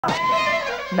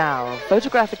Now,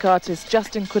 photographic artist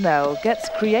Justin Quinnell gets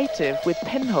creative with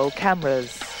pinhole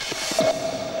cameras.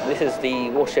 This is the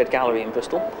Watershed Gallery in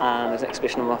Bristol, and there's an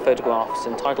exhibition of my photographs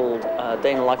entitled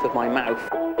Day in the Life of My Mouth.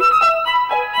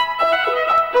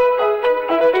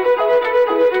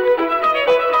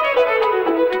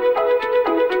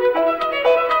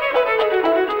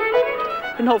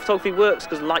 Pinhole photography works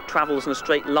because light travels in a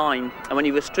straight line, and when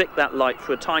you restrict that light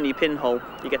through a tiny pinhole,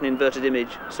 you get an inverted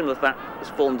image, similar to that that's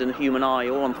formed in a human eye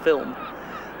or on film.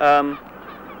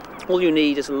 All you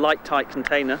need is a light-tight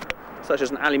container, such as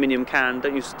an aluminium can.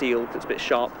 Don't use steel because it's a bit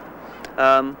sharp.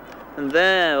 And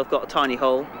there I've got a tiny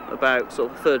hole, about sort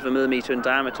of 1/3 of a millimetre in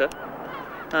diameter,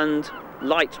 and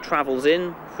light travels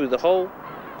in through the hole,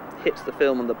 hits the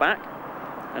film on the back,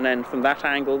 and then from that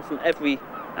angle, from every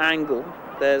angle,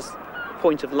 there's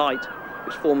point of light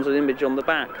which forms an image on the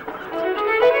back.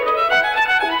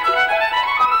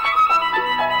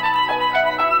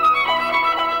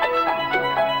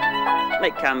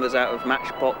 Make cameras out of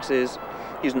matchboxes.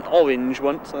 Used an orange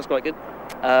once, that's quite good.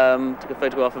 Took a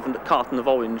photograph of a carton of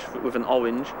orange with an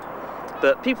orange.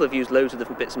 But people have used loads of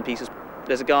different bits and pieces.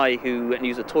 There's a guy who went and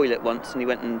used a toilet once, and he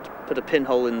went and put a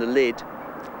pinhole in the lid,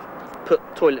 put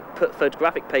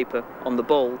photographic paper on the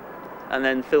bowl, and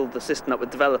then filled the cistern up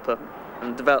with developer,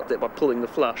 and developed it by pulling the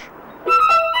flush.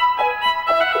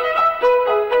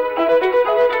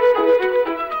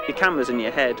 Your camera's in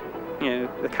your head, you know,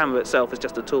 the camera itself is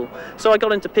just a tool. So I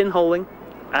got into pinholing,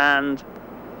 and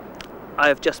I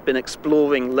have just been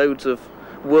exploring loads of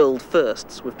world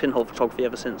firsts with pinhole photography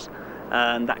ever since.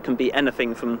 And that can be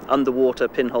anything from underwater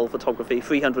pinhole photography,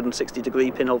 360-degree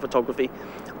pinhole photography,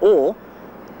 or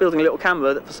building a little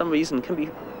camera that for some reason can be,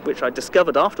 which I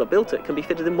discovered after I built it, can be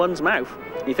fitted in one's mouth.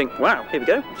 And you think, wow, here we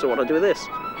go, so what do I do with this?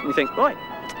 And you think, right,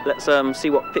 let's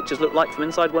see what pictures look like from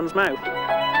inside one's mouth.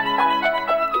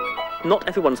 Not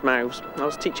everyone's mouths. I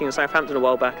was teaching in Southampton a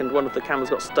while back, and one of the cameras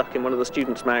got stuck in one of the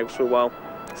students' mouths for a while.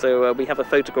 So we have a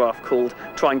photograph called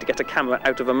Trying to Get a Camera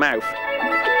Out of a Mouth.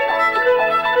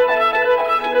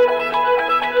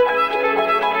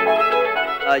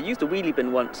 I used a wheelie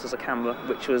bin once as a camera,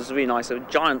 which was really nice, a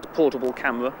giant portable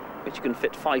camera, which you can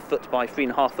fit 5 foot by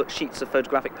 3.5 foot sheets of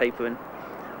photographic paper in.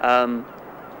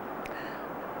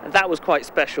 That was quite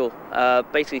special,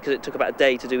 basically because it took about a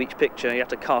day to do each picture. You had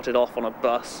to cart it off on a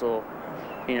bus, or,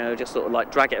 you know, just sort of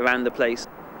like drag it around the place.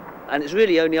 And it's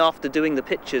really only after doing the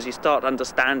pictures you start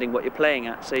understanding what you're playing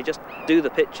at. So you just do the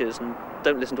pictures and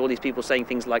don't listen to all these people saying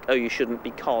things like, oh, you shouldn't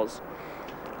because.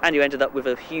 And you ended up with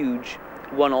a huge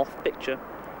one-off picture.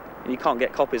 And you can't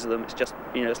get copies of them. It's just,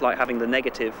 you know, it's like having the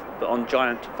negative, but on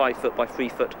giant 5 foot by 3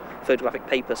 foot photographic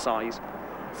paper size.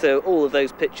 So all of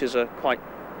those pictures are quite,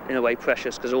 in a way,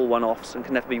 precious because they're all one-offs and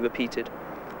can never be repeated.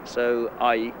 So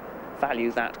I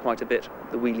value that quite a bit,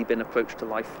 the wheelie bin approach to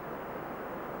life.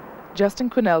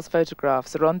 Justin Quinnell's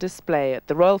photographs are on display at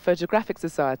the Royal Photographic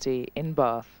Society in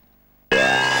Bath.